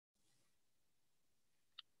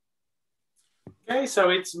Okay, so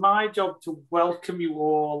it's my job to welcome you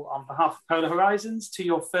all on behalf of Polar Horizons to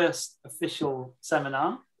your first official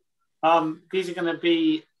seminar. These are going to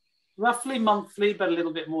be roughly monthly, but a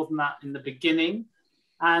little bit more than that in the beginning.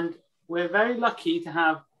 And we're very lucky to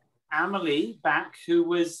have Amelie back, who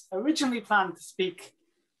was originally planned to speak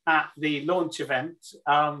at the launch event,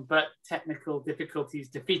 but technical difficulties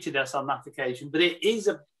defeated us on that occasion. But it is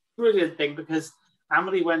a brilliant thing because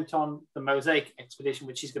Amelie went on the MOSAiC expedition,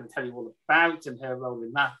 which she's going to tell you all about and her role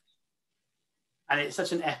in that. And it's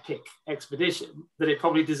such an epic expedition that it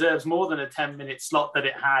probably deserves more than a 10-minute slot that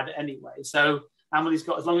it had anyway. So Amelie's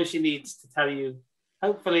got as long as she needs to tell you,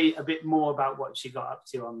 hopefully, a bit more about what she got up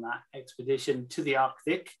to on that expedition to the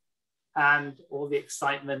Arctic and all the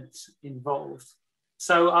excitement involved.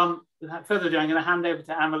 So without further ado, I'm going to hand over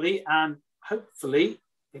to Amelie, and hopefully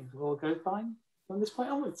things will all go fine from this point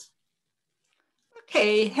onwards.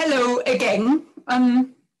 Okay, hello again.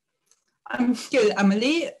 I'm still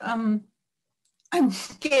Amelie. I'm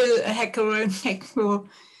still a heterosexual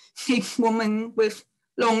cis woman with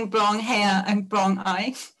long brown hair and brown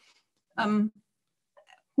eyes, who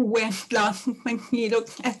wears glasses when she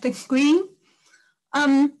looks at the screen.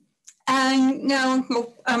 And now,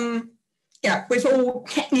 with all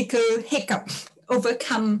technical hiccups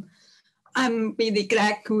overcome, I'm really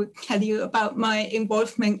glad to tell you about my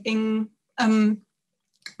involvement in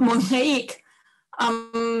MOSAiC.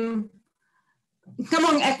 Someone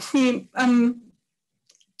actually,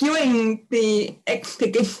 during the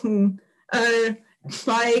expedition,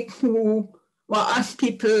 tried to ask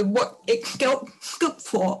people what it stood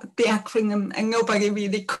for, the acronym, and nobody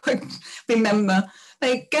really could remember. But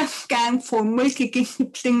it just stands for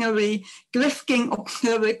Multidisciplinary Drifting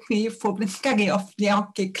Observatory for the Study of the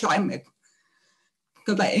Arctic Climate.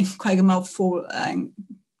 So that is quite a mouthful, and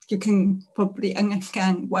you can probably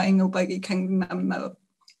understand why nobody can remember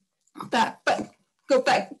that. But so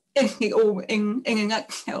that is it all in a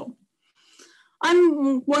nutshell.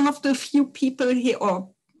 I'm one of the few people here, or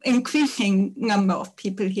increasing number of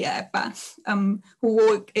people here at BAS, who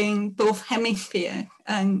work in both hemispheres.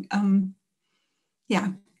 And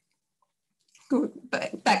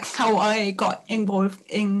but that's how I got involved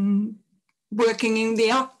in working in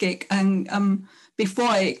the Arctic. And before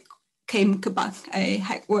I came to BAS, I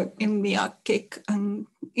had worked in the Arctic and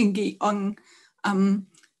on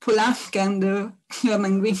Polarstern, the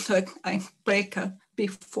German research icebreaker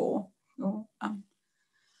before. So,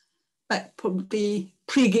 that probably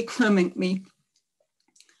predetermined me.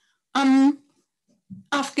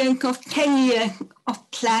 After 10 years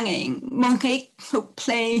of planning, MOSAiC took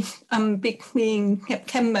place between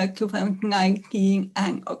September 2019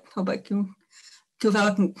 and October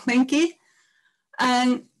 2020.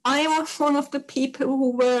 And I was one of the people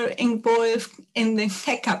who were involved in the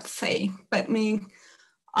setup phase. That means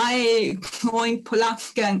I joined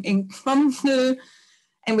Polarstern in Tromsø,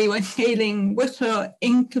 and we were sailing with her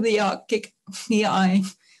into the Arctic sea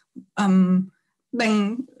ice.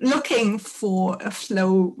 Then looking for a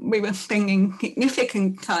flow, we were spending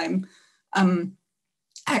significant time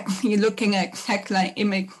actually looking at satellite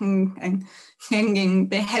imaging and sending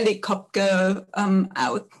the helicopter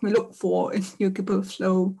out to look for a suitable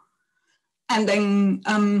flow. And then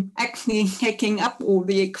actually setting up all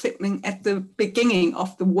the equipment at the beginning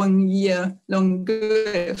of the 1 year long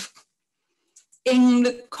drift. In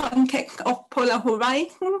the context of Polar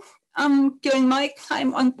Horizons, during my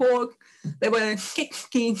time on board, there were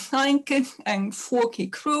 60 scientists and 40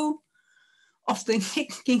 crew. Of the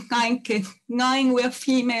 60 scientists, 9 were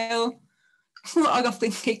female. 2 out of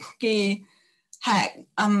the 60 had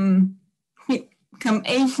some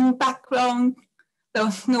Asian background. There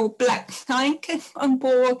was no Black scientist on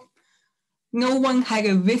board. No one had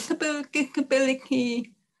a visible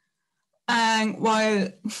disability. And while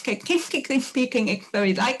statistically speaking, it's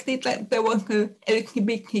very likely that there was a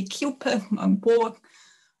LGBTQ person on board,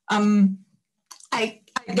 I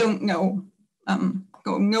don't know.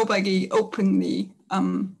 So nobody openly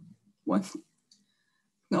was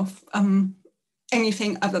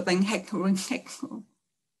anything other than heterosexual.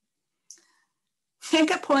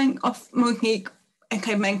 Center point of MOSAiC, as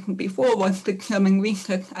I mentioned before, was the German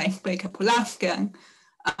research icebreaker Polarstern,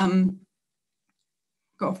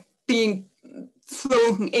 being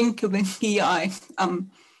thrown into the sea ice,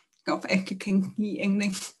 as you can see in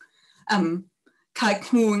this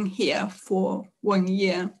cartoon here for 1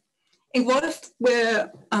 year. Involved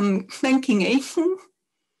were 20 nations,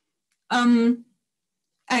 and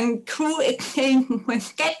crew exchanges were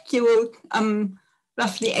scheduled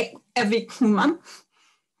roughly every 2 months,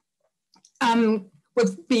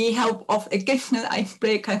 with the help of additional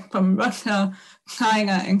icebreakers from Russia,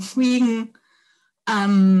 China, and Sweden.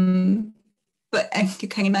 but as you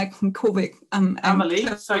can imagine, COVID. Amelie,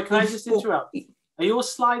 so can I just interrupt? Are your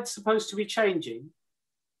slides supposed to be changing?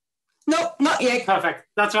 No, not yet. Perfect.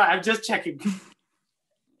 That's right. I'm just checking.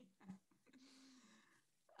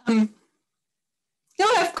 No,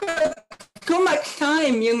 I've got too much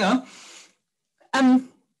time, you know.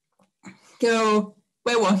 So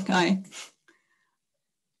where was I?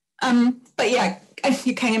 But yeah, as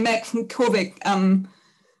you can imagine, COVID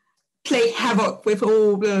played havoc with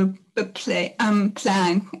all the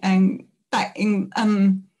plan, and that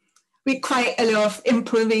required a lot of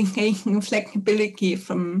improvisation and flexibility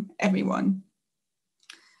from everyone.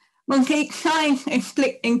 MOSAiC science is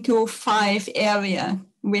split into 5 areas.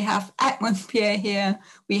 We have atmosphere here,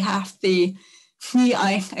 we have the sea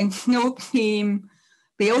ice and snow scheme,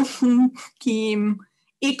 the ocean scheme,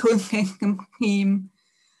 ecosystem scheme,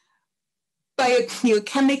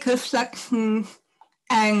 biogeochemical fluxes,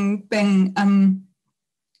 and then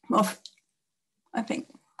I think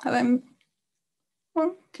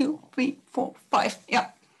 1, 2, 3, 4, 5,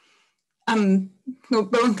 yeah. So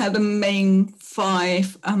those are the main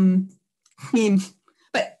 5 schemes,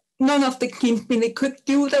 but none of the schemes really could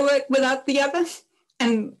do the work without the others.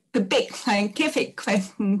 And the big scientific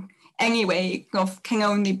question anyway can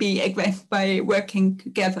only be addressed by working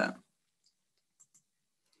together.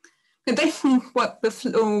 So this is what the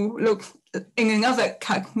flow looks in another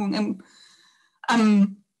cartoon,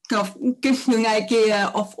 and gives you an idea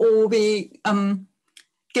of all the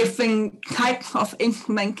different types of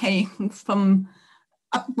instrumentation, from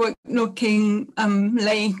upward-looking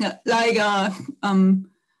LiDAR,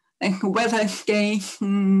 like a weather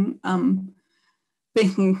station.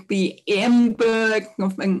 This is the EM-bird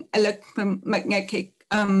of an electromagnetic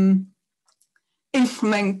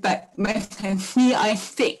instrument that measures sea ice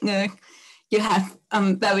thickness. You have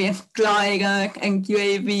various gliders and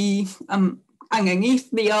UAVs underneath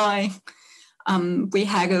the ice. We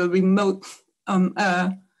had a remote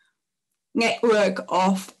network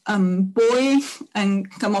of buoys, and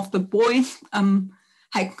some of the buoys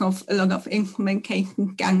had a lot of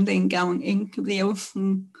instrumentation gangling down into the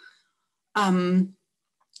ocean.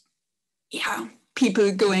 Yeah,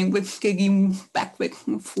 people going with screens backwards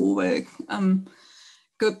and forward.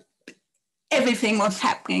 Everything was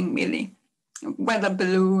happening, really. Weather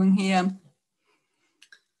balloon here.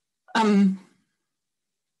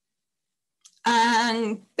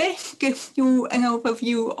 And this gives you an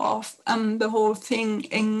overview of the whole thing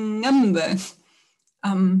in numbers.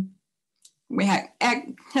 We had air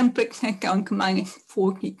temperature down to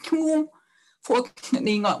 -42.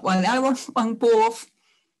 Fortunately, not while I was on board.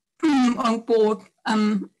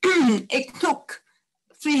 It took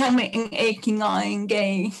 389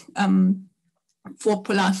 days for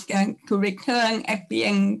Polarstern to return at the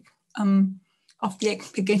end of the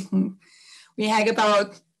expedition. We had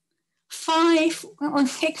about 5 or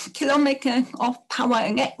 6 kilometers of power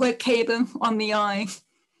and network cables on the ice.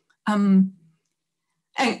 And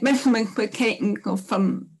measurements were taken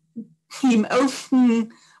from Team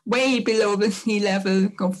Ocean, way below the sea level,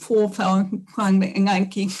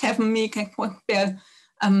 4,497 meters was their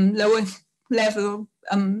lowest level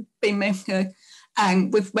they measured.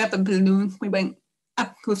 And with weather balloons, we went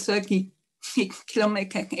up to 36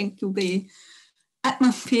 kilometers into the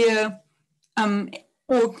atmosphere.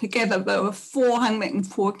 Altogether, there were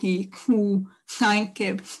 442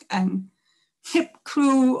 scientists and ship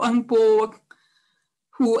crew on board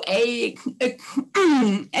who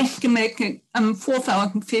estimated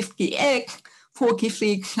 4,050 eggs,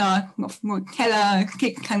 43 tons of Nutella,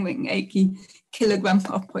 680 kilograms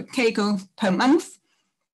of potatoes per month.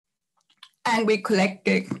 And we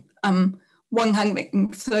collected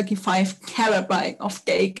 135 terabytes of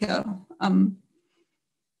data. And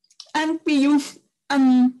we used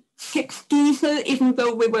 6 diesel, even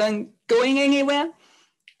though we weren't going anywhere.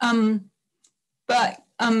 But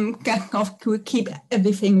just off to keep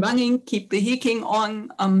everything running, keep the heating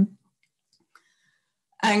on,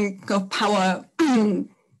 and power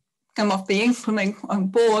some of the instruments on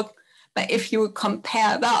board. But if you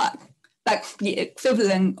compare that, that's the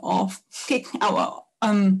equivalent of 6-hour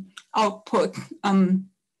output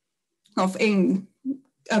of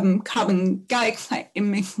carbon dioxide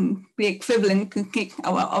emission, the equivalent to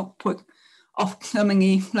 6-hour output of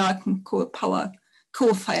Germany's largest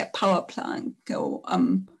coal-fired power plant. So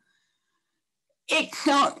it's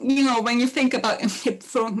not, when you think about a ship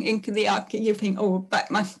thrown into the Arctic, you think, oh,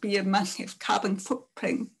 that must be a massive carbon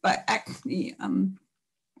footprint. But actually,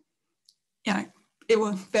 yeah, it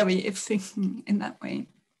was very efficient in that way.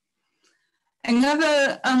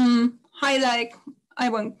 Another highlight I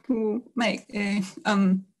want to make is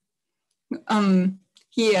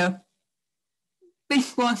here.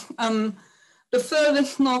 This was the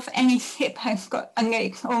furthest north any ship has got under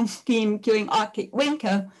its own steam during Arctic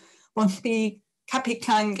winter was the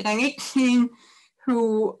Captain Granichin,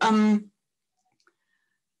 who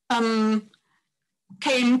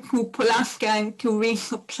came to Polarstern to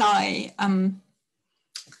resupply.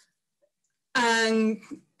 And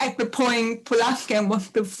at the point, Polarstern was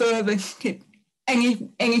the furthest ship.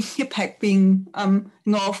 Any ship had been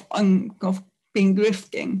north of being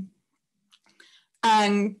drifting.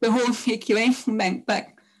 And the whole situation meant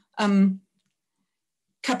that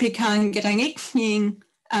Captain Granichin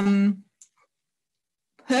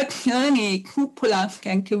her journey to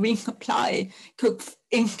Polarstern to resupply took,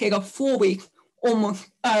 instead of 4 weeks,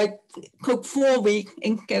 took 4 weeks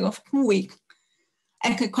instead of 2 weeks.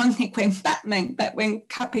 And the consequence that meant that when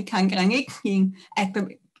Captain Granichin at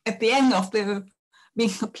the end of the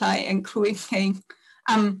resupply and cruise came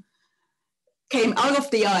out of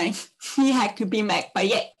the ice, he had to be met by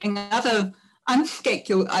yet another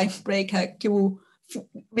unscheduled icebreaker to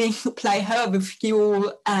resupply her with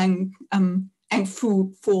fuel and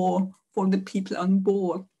food for the people on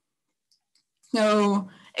board. So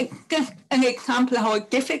it's just an example of how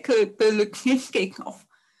difficult the logistics of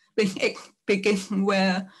this expedition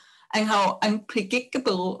were and how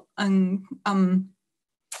unpredictable and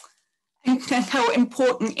just how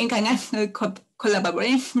important international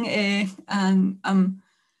collaboration is and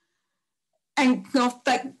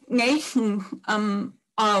that nations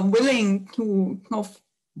are willing to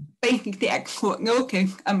basically at short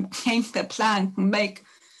notice change their plan to make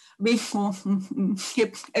resources and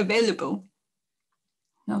ships available.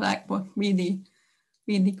 So that was really,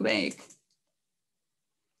 really great.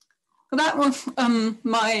 So that was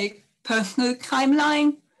my personal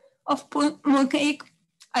timeline of MOSAiC.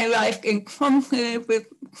 I arrived in Tromsø with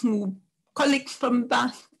two colleagues from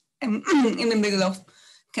Bath in the middle of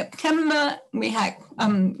September. We had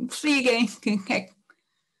 3 days to get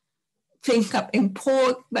things up in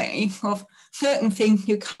port, of certain things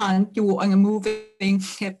you can't do on a moving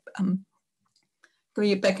ship. So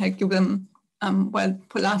you better do them while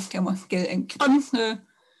Polarstern was still in Tromsø.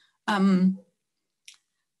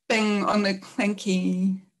 Then on the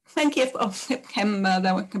 20th of September,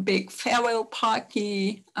 there was a big farewell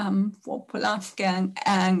party for Polarstern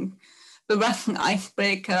and the Russian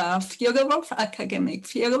icebreaker academic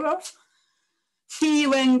Fyodorov. He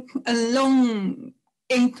went along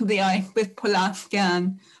into the ice with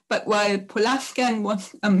Polarstern, but while Polarstern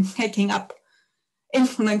was taking up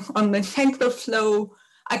instruments on the central flow,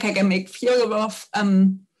 academic Fyodorov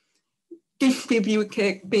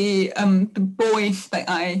distributed the buoys that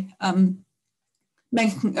I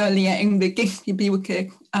mentioned earlier in the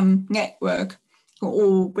distributed network,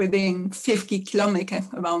 all within 50 kilometers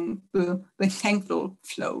around the central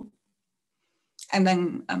flow. And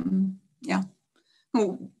then,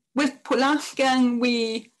 with Polarstern,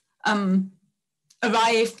 we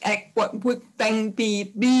arrived at what would then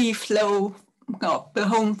be the flow, the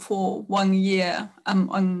home for 1 year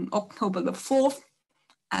on October the 4th.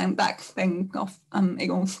 And that's then it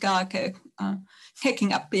all started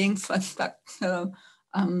taking up the infrastructure,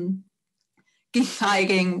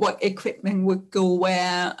 deciding what equipment would go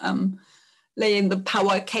where, laying the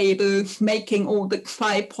power cables, making all the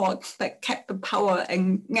tripods that kept the power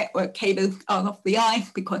and network cables out of the ice,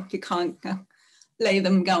 because you can't lay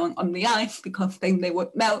them down on the ice because then they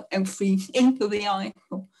would melt and freeze into the ice.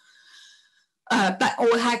 So, that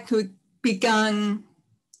all had to be done.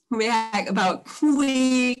 We had about 2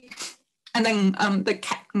 weeks, and then the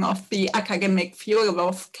captain of the academic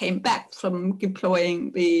Fyodorov came back from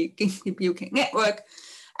deploying the distributed network,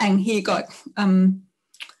 and he got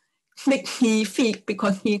slicky feet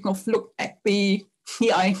because he looked at the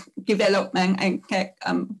sea ice development and said,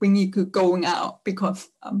 we need to go now, because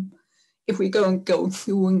if we don't go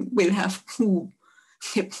soon, we'll have 2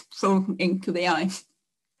 ships thrown into the ice.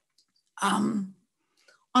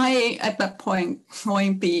 I, at that point,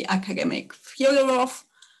 joined the academic Fyodorov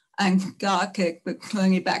and started the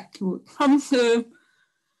journey back to Tromsø.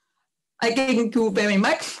 I didn't do very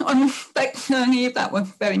much on that journey. That was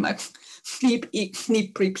very much sleep, eat,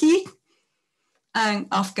 sleep, repeat. And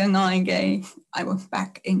after 9 days, I was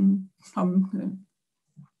back in Tromsø.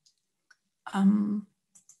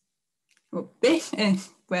 So this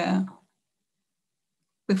is where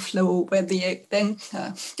the flow, where the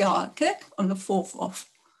adventure started on the 4th of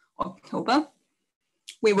October.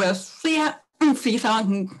 We were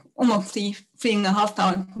 3,000, almost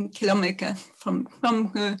 3,500 kilometers from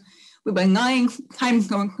Tromsø. We were 9 time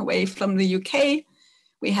zones away from the UK.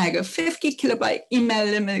 We had a 50 kilobyte email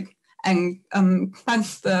limit, and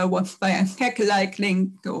transfer was via satellite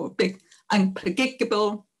link, so a bit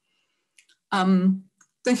unpredictable.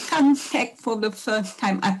 the sun set for the first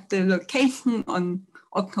time at the location on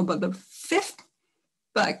October the 5th,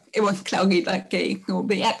 but it was cloudy that day, so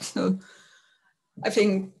the actual, I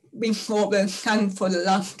think we saw the sun for the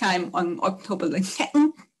last time on October the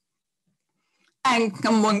 2nd. And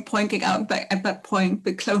someone pointed out that at that point,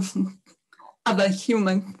 the closest other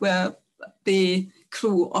humans were the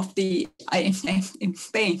crew of the ISS in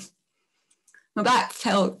space. Now that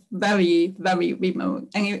felt very, very remote,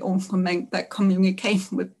 and it also meant that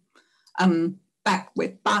communication with back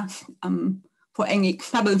with Bath for any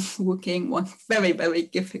troubleshooting was very, very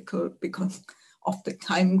difficult because of the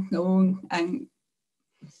time zone. And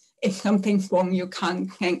if something's wrong, you can't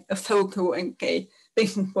take a photo and say,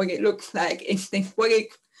 this is what it looks like. Is this what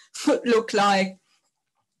it should look like?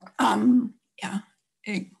 Yeah,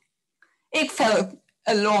 it felt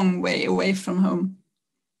a long way away from home.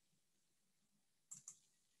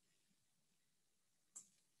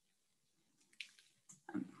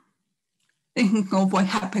 This is not what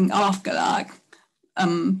happened after that,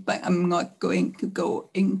 but I'm not going to go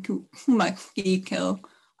into too much detail.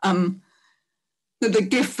 So the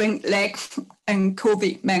different legs and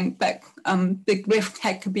COVID meant that the drift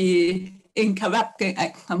had to be interrupted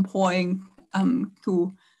at some point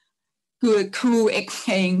to a crew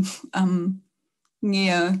exchange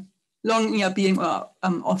near being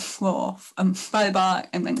offshore of Svalbard,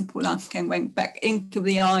 and then Polarstern went back into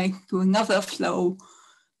the ice to another flow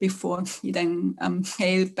before he then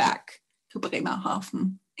sailed back to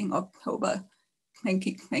Bremerhaven in October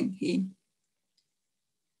 2020.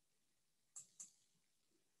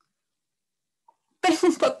 This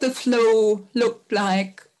is what the flow looked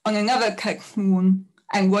like on another cartoon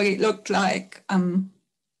and what it looked like when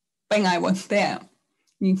I was there.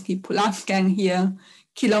 You see Polarstern here,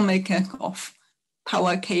 kilometers of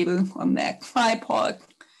power cable on their tripod.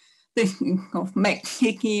 This is of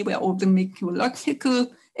MOSAiC, where all the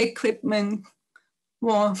meteorological equipment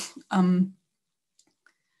was.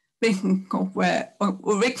 This is of where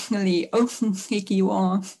originally OceanSiC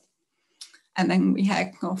was. And then we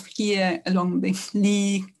had of here along this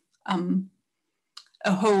lead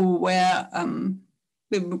a hole where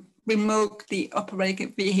the remotely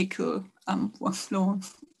operated vehicle was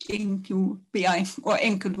launched into the ice or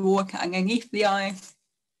into the water underneath the ice.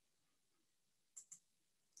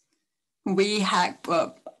 We had,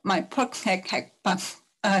 my project had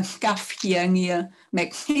stuff here near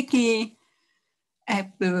MOSAiC.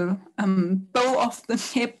 At the bow of the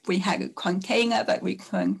ship, we had a container that we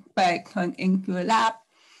turned into a lab,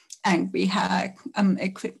 and we had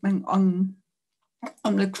equipment on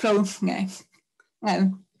the crow's nest.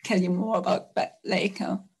 I'll tell you more about that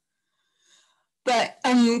later. But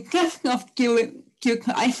just due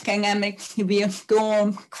to ice dynamics, severe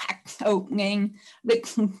storms, cracks opening,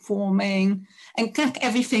 friction forming, and just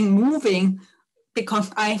everything moving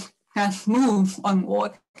because ice just moves on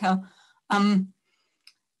water.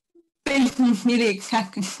 This is really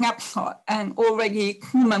exactly a snapshot, and already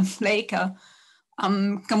 2 months later,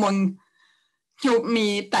 someone told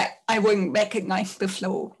me that I wouldn't recognize the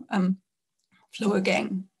flow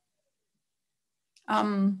again.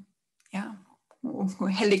 Yeah,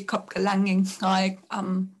 helicopter landing site,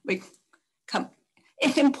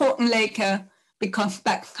 it's important later because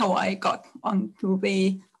that's how I got onto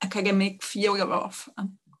the academic field of.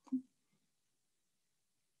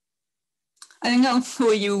 And I'll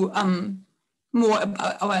show you more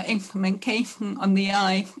about our implementation on the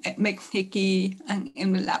ice at MOSAiC and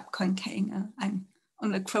in the lab container and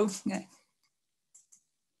on the crow's nest.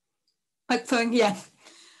 But for yes,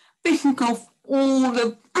 this is of all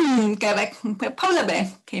the directions where polar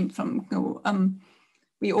bears came from. So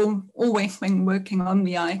we always, when working on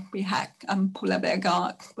the ice, we had polar bear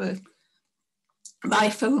guards with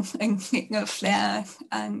rifles and signal flares,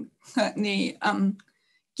 and certainly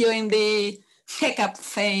during the checkup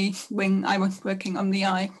phase, when I was working on the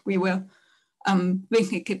ice, we were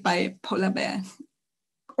visited by polar bears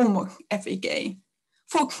almost every day.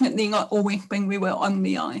 Fortunately, not always when we were on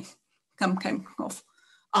the ice, sometimes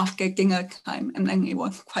after dinner time, and then it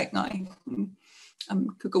was quite nice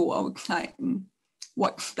to go outside and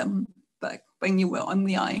watch them. But when you were on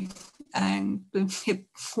the ice and the ship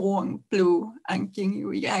swung blew, and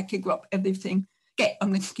you had to drop everything, get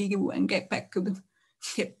on the ski and get back to the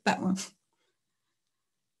ship, that was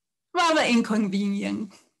rather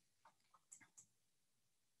inconvenient.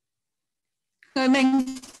 So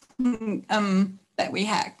then that we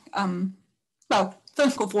had, well,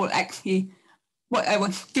 first of all, actually, what I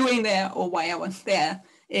was doing there or why I was there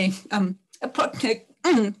is a project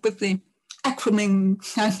with the acronym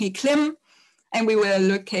CLIM, and we were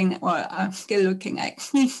looking, or are still looking at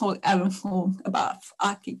sea salt aerosols above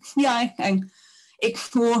Arctic sea ice, and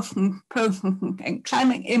exploring and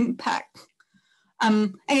climate impact.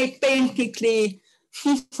 And it's basically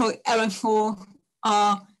seasonal aerosols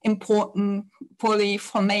are important for the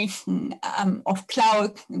formation of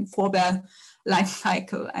clouds and for their life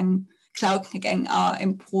cycle. And clouds again are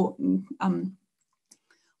important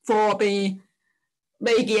for the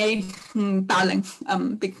radiation balance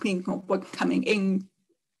between what's coming in,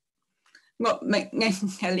 not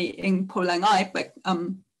necessarily in polar night, but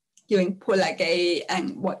during polar day,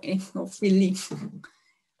 and what is released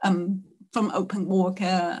from open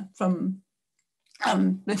water, from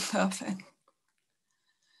the surface.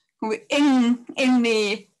 In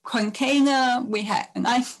the container, we had an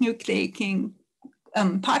ice nucleating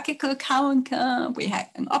particle counter, we had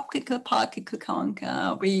an optical particle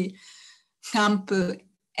counter, we sample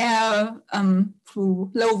air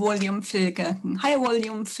through low volume filter and high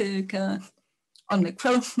volume filter. On the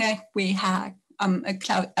crow's neck, we had a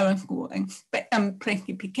cloud aerosol and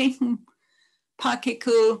precipitation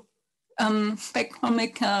particle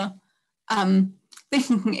spectrometer. This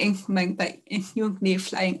is an instrument that is usually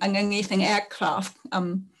flying underneath an aircraft,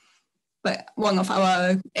 but one of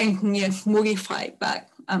our engineers modified that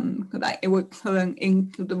so that it would turn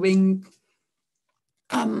into the wing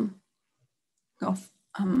and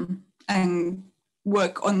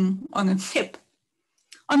work on a ship.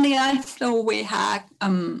 On the ice floe, we had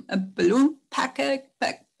a balloon packet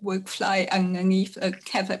that would fly underneath a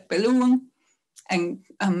tethered balloon, and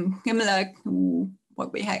similar to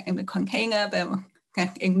what we had in the container, there was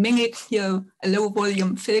in miniature a low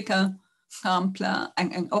volume filter sampler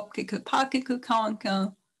and an optical particle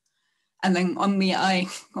counter. And then on the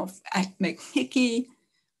ice at MOSAiC,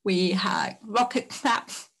 we had rocket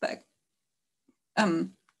straps that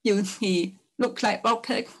usually look like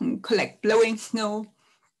rockets and collect blowing snow,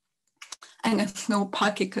 and a snow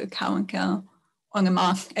particle counter on a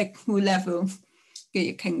mast at 2 levels. So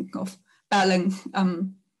you can balance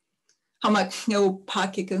how much snow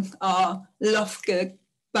particles are lofted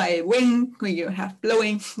by wind, where you have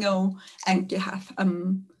blowing snow and you have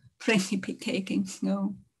precipitating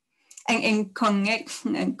snow. And in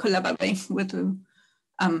connection and collaboration with the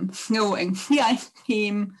snow and sea ice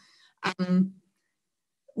team,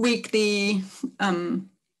 weekly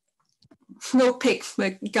snow pics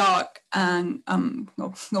were dark, and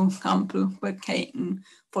snow samples were taken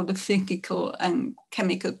for the physical and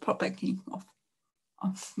chemical properties of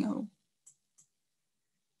snow.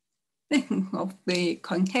 Speaking of the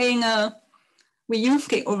container, we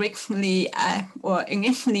used it originally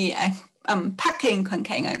initially as packing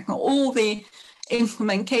container. So all the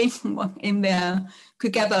instrumentation was in there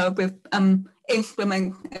together with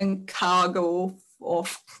instruments and cargo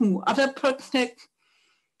of 2 other projects.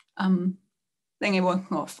 Then it was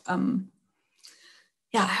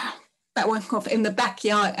that was in the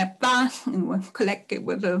backyard at Bath, and was collected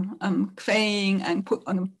with a crane and put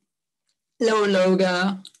on a low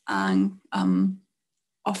loader, and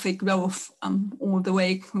off it drove all the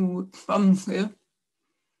way to Tromsø,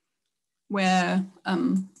 where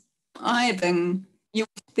I then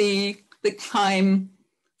used the time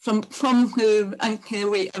from Tromsø until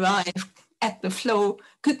we arrived at the flow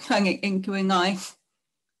to turn it into a nice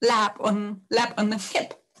lab on the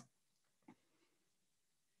ship.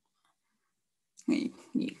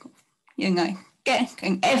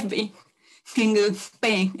 Getting every single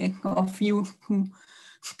space of you to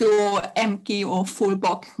store empty or full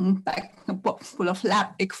boxes, like a box full of lab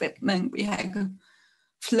equipment. We had a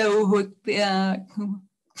flow hood there to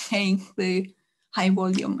change the high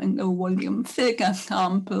volume and low volume filter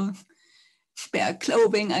samples, spare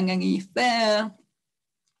clothing underneath there.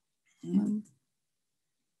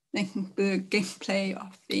 This is the display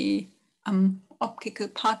of the optical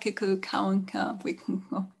particle counter, which is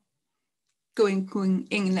going to an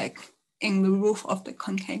inlet in the roof of the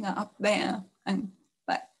container up there, and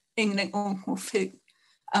that inlet also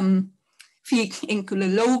feeds into the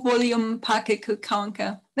low volume particle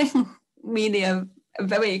counter. This is really a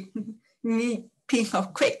very neat piece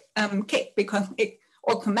of kit because it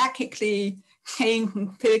automatically changes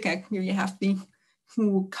filters. You have these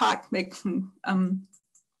 2 cartridges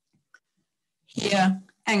here,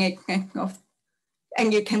 and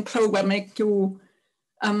you can program it to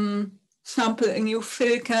sample a new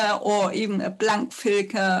filter or even a blank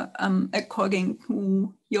filter according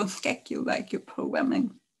to your schedule, like your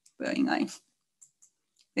programming. Very nice.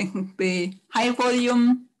 This is the high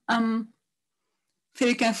volume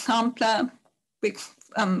filter sampler, which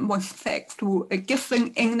was fed through a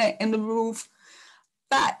different inlet in the roof,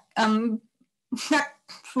 that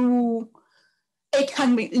sucked through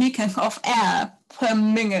 800 liters of air per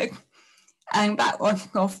minute, and that was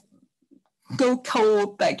so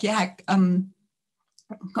cold that you had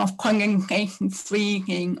of condensation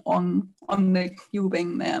freezing on the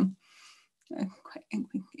tubing there. Quite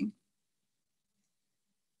interesting.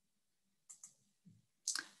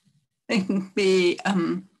 This is the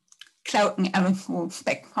cloud and aerosol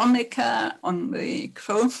spectrometer on the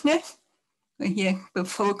crow's nest. So here's the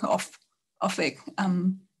photo of it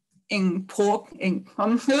in port in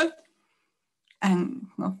Tromsø, and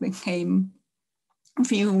of the same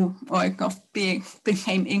view, or of the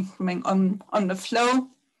same instrument on the flow.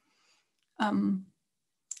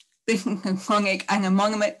 This is a sonic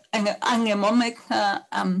anemometer,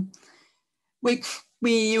 which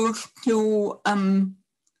we use to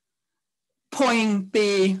point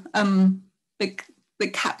the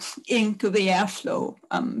caps into the airflow,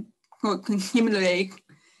 to simulate.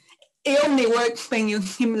 It only works when you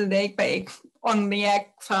simulate based on the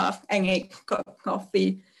aircraft and it's got of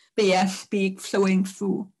the airspeed flowing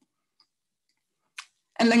through.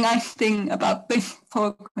 And the nice thing about this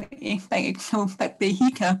program is that it shows that the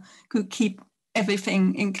heater could keep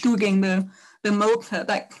everything, including the motor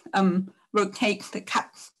that rotates the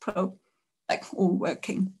caps probe, that's all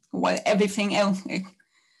working, while everything else is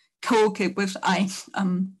coated with ice.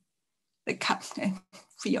 The caps are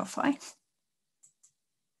free of ice.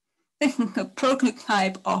 This is a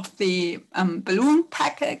prototype of the balloon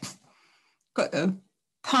package. Got a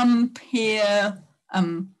pump here,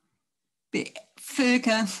 the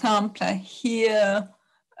filter sampler here,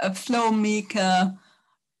 a flow meter,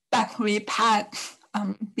 battery packs,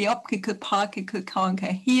 the optical particle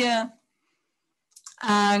counter here.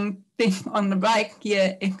 And this on the right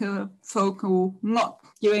here is a photo not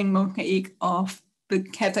during MOSAiC of the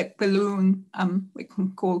Kazakh balloon, which is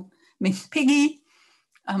called Miss Piggy,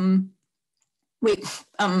 which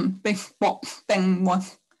this box then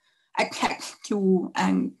was attached to,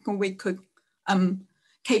 and we could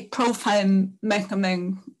take profile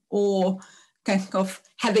measurement or kind of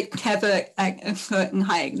have it tethered at a certain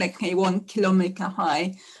height, like say 1 kilometer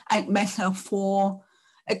high, and measure for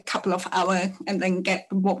a couple of hours and then get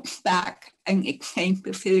the box back and exchange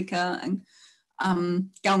the filter and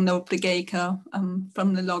download the data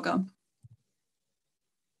from the logger.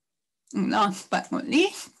 And last but not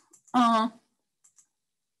least,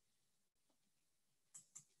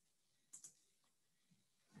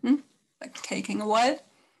 that's taking a while.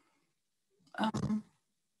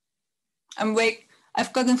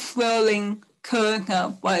 I've got a swirling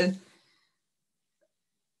cursor while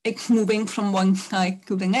it's moving from one side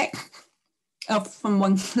to the next, from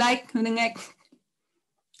one slide to the next.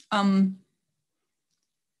 In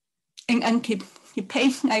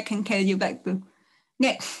anticipation, I can tell you that the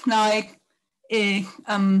next slide is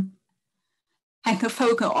has a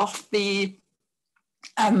photo of the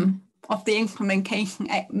implementation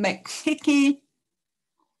at MOSAiC.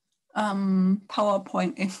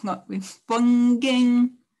 PowerPoint is not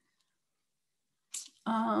responding.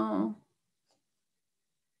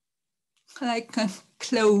 Could I just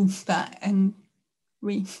close that and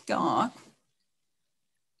restart?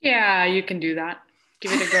 Yeah, you can do that.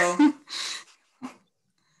 Give it a go.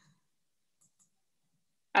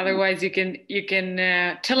 Otherwise, you can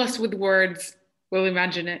tell us with words. We'll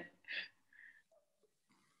imagine it.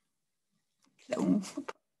 No,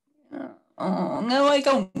 I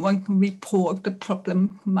don't want to report the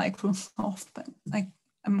problem to Microsoft, but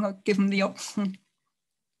I'm not given the option.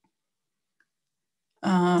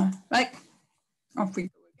 Right, off we go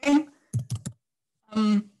again.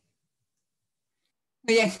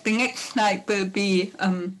 Yes, the next slide will be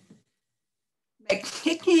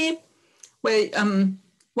MOSAiC, where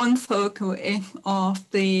one photo is of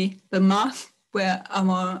the mask where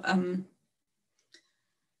our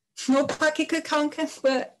snow particle counters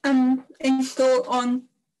were installed on.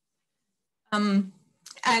 And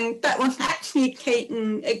that was actually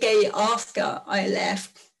taken a day after I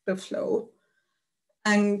left the flow.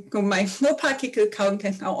 And so my snow particle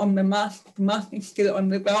counters are on the mask is still on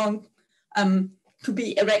the ground to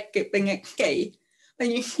be erected the next day.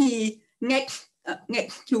 And you see next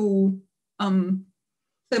to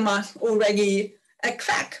the mask already a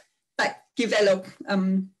crack that developed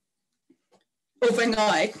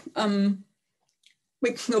overnight,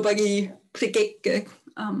 which nobody predicted.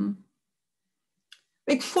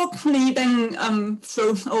 Which hopefully then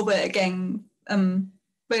flows over again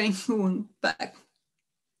very soon, but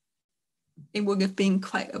it would have been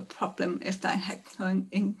quite a problem if that had turned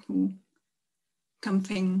into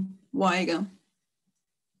something wider.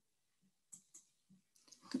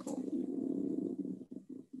 So,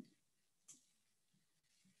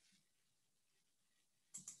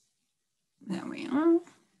 there we are.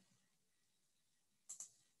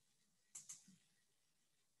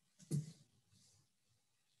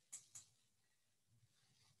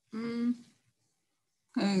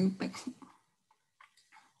 We're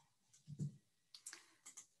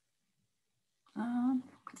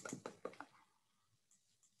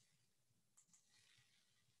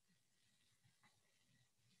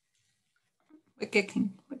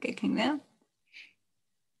getting there.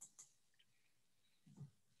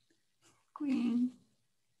 Green.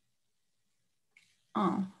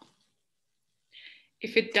 Oh.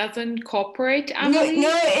 If it doesn't cooperate, Amelie?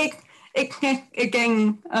 No, it can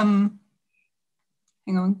again.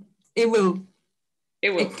 Hang on. It will. It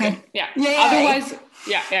will. It can, yeah. Yeah. Otherwise,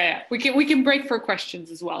 yeah. We can break for questions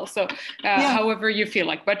as well. So, however you feel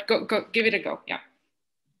like, but go, give it a go. Yeah.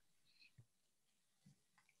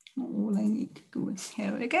 All I need to do is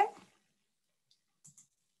here again.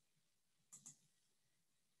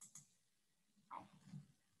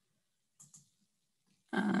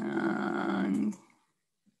 And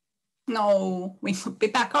no, we should be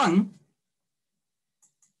back on.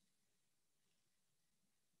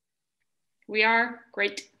 We are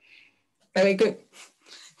great. Very good.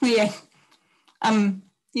 Yeah.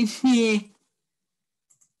 You see,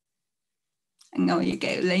 I know you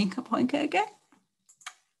get a link point again.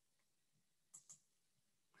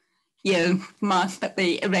 You must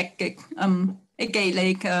be erected again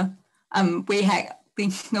later. We had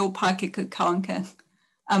this snow particle counter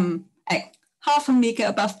at 0.5 meter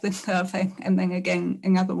above the surface, and then again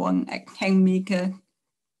another one at 10 meters.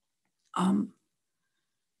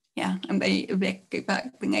 Yeah, and they erected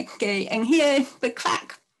back the next day. And here is the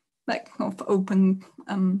crack that of opened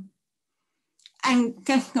and kind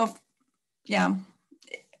of, yeah.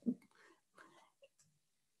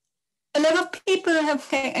 A lot of people have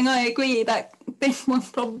said, and I agree, that this was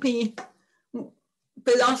probably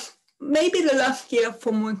the last, maybe the last year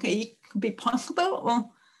for MOSAiC could be possible,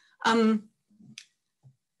 or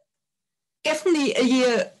definitely a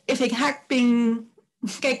year, if it had been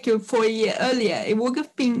scheduled for a year earlier, it would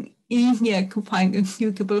have been easier to find a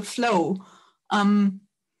suitable flow,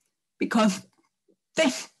 because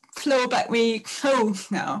this flow that we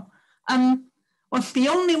chose now was the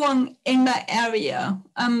only one in that area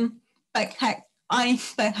that had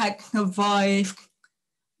ice that had survived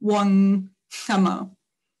one summer.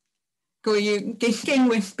 So you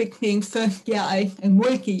distinguish between first year ice and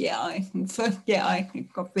multi-year ice. And first year ice is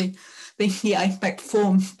got the sea ice that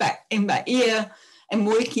forms back in that year, and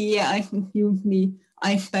multi-year ice is usually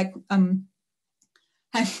ice that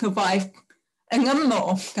has survived a number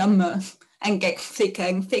of summers and gets thicker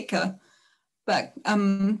and thicker. But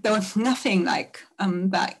there was nothing like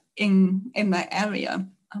that in that area.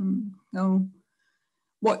 So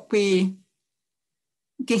what we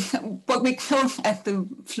chose as the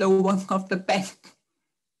flow was not the best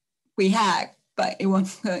we had, but it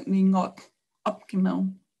was certainly not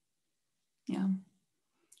optimal. Yeah.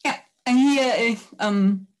 And here is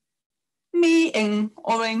me in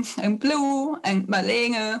orange and blue, and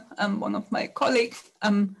Marlene, one of my colleagues,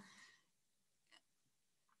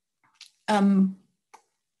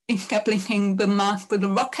 establishing the mass for the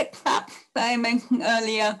rocket trap that I mentioned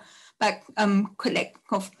earlier, that collect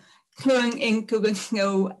of turn into the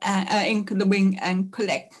snow, into the wind, and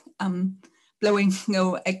collect blowing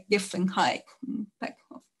snow at different heights.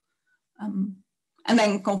 And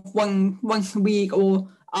then once a week or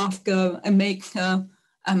after a major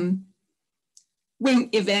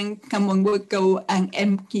wind event, someone would go and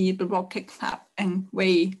empty the rocket trap and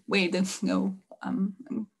weigh the snow.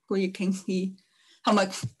 So you can see how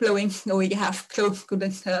much blowing snow you have close to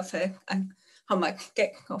the surface and how much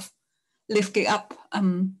gets lifted up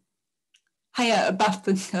higher above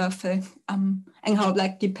the surface, and how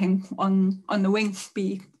that depends on the wind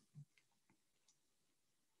speed.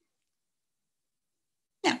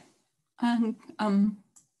 Yeah, and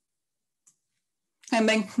I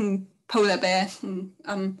mentioned polar bears.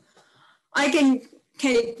 And, I can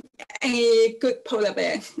take a good polar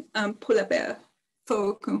bear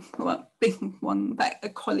photo. Well, this is one that a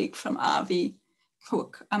colleague from RV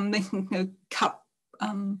took. This is a cup.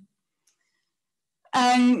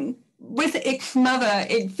 And with its mother,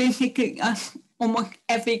 it visited us almost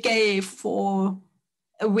every day for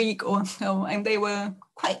a week or so, and they were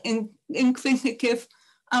quite inquisitive.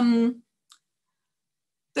 They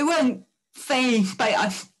weren't fazed by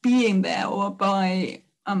us being there or by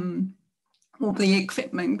all the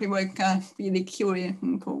equipment. They were just really curious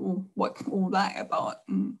and thought, what's all that about?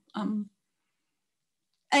 And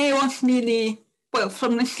it was really, well,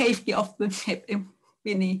 from the safety of the ship, it was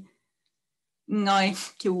really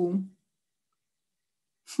nice to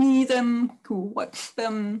see them, to watch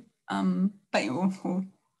them, but also,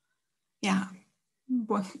 yeah,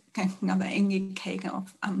 was kind of another indicator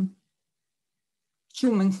of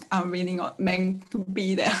humans are really not meant to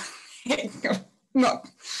be there. not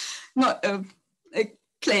a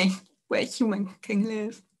place where humans can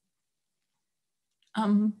live.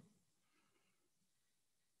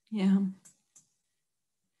 Yeah.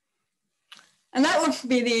 And that was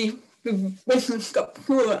really the whistle-stop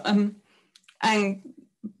tour. And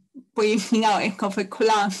breathing out of a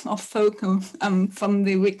collage of photos from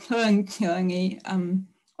the return journey on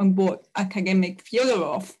board academic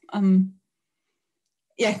Fjogerhof.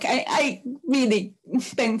 Yeah, I really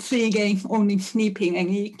spent 3 days only sleeping and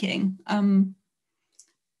eating.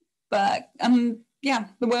 But yeah,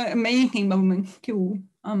 there were amazing moments too.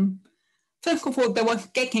 First of all, there was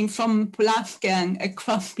getting from Polarstern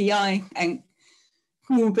across the ice and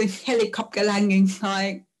through the helicopter landing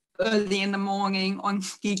site early in the morning on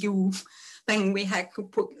schedules. Then we had to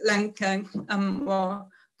put lanterns or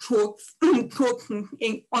torches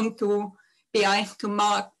onto the ice to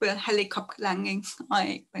mark the helicopter landing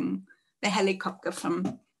site. When the helicopter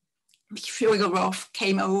from Fjogerhof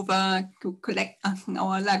came over to collect us and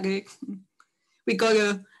our luggage. We got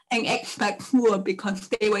an expert tour because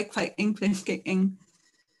they were quite interested in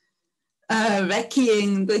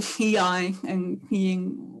recceing the sea ice and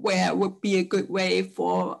seeing where would be a good way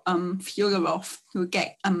for Fjogerhof to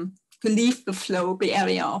get to leave the flow, the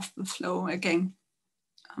area of the flow again.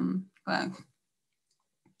 Well,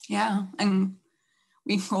 yeah, and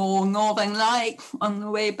we saw Northern Lights on the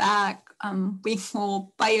way back. We saw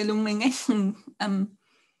bioluminescence,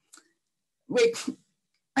 which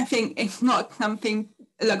I think is not something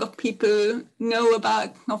a lot of people know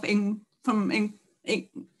about in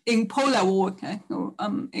polar water. So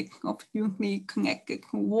it's not usually connected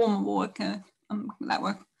to warm water. That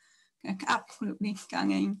was absolutely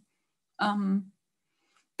stunning.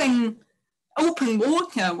 Then open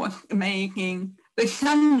water was amazing. The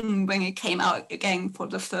sun, when it came out again for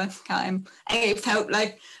the first time, and it felt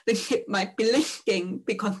like the ship might be lifting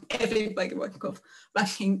because everybody was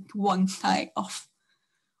rushing to one side of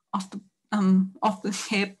the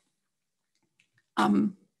ship.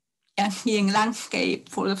 Yeah, seeing landscape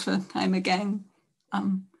for the first time again.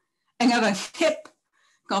 Another ship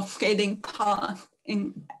skating past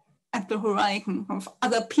at the horizon of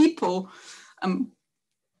other people.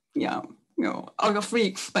 Yeah, out of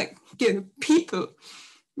reach, but still people.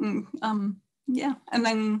 Yeah, and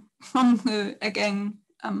then Tromsø again.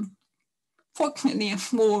 Fortunately, a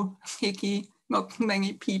small city, not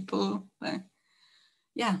many people. But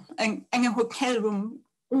yeah, and a hotel room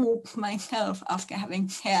all to myself after having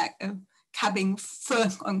shared a cabin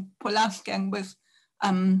first on Polarstern with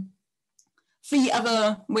 3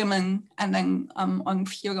 other women, and then on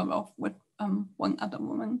Fjogerhof with 1 other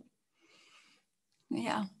woman.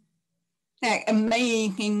 Yeah.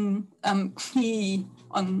 Amazing tea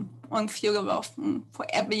on Fjogerhof for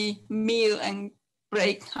every meal and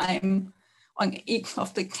break time on each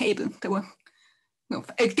of the tables. There was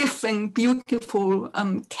a different beautiful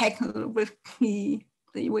kettle with tea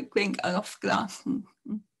that you would drink out of glass.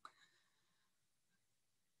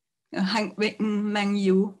 A handwritten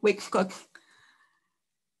menu which was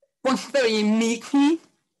very meaty.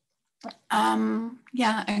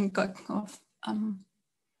 Yeah, and got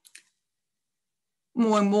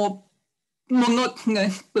more and more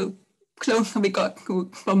monotonous the closer we got to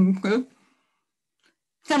Tromsø.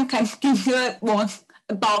 Sometimes dessert was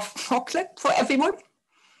a bar of chocolate for everyone.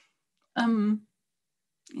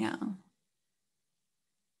 Yeah,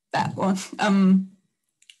 that was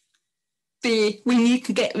we need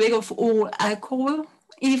to get rid of all alcohol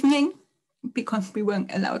evening because we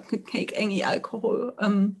weren't allowed to take any alcohol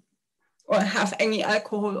or have any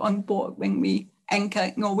alcohol on board when we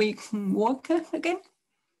anchored Norwegian waters again.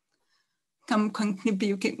 Some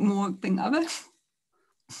contributed more than others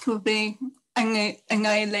to the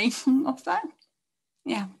annihilation of that.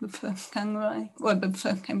 Yeah, the first time the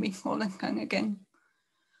first time we saw the sun again.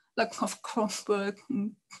 Lots of crosswork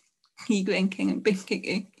and tea drinking and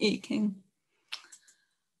biscuit eating.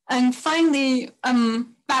 And finally,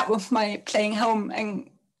 that was my playing home, and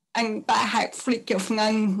that had Fridtjof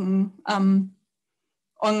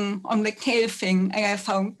on the tail thing, and I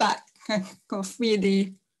found that was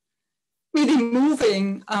really, really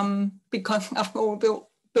moving because of all the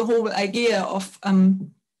whole idea of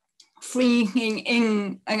freezing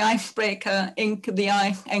in an icebreaker into the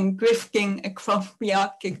ice and drifting across the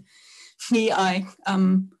Arctic sea ice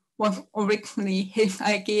was originally his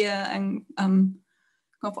idea, and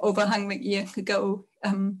of over 100 years ago,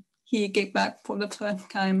 he gave back for the first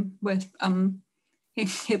time with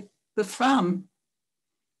his ship, the Fram.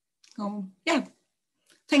 So yeah,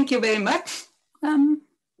 thank you very much.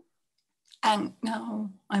 And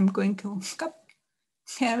now I'm going to stop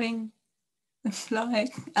sharing the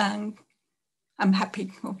slide, and I'm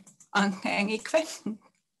happy to answer any questions.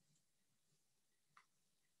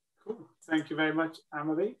 Cool. Thank you very much,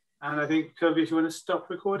 Amelie. And I think, Kirby, if you want to stop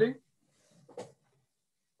recording.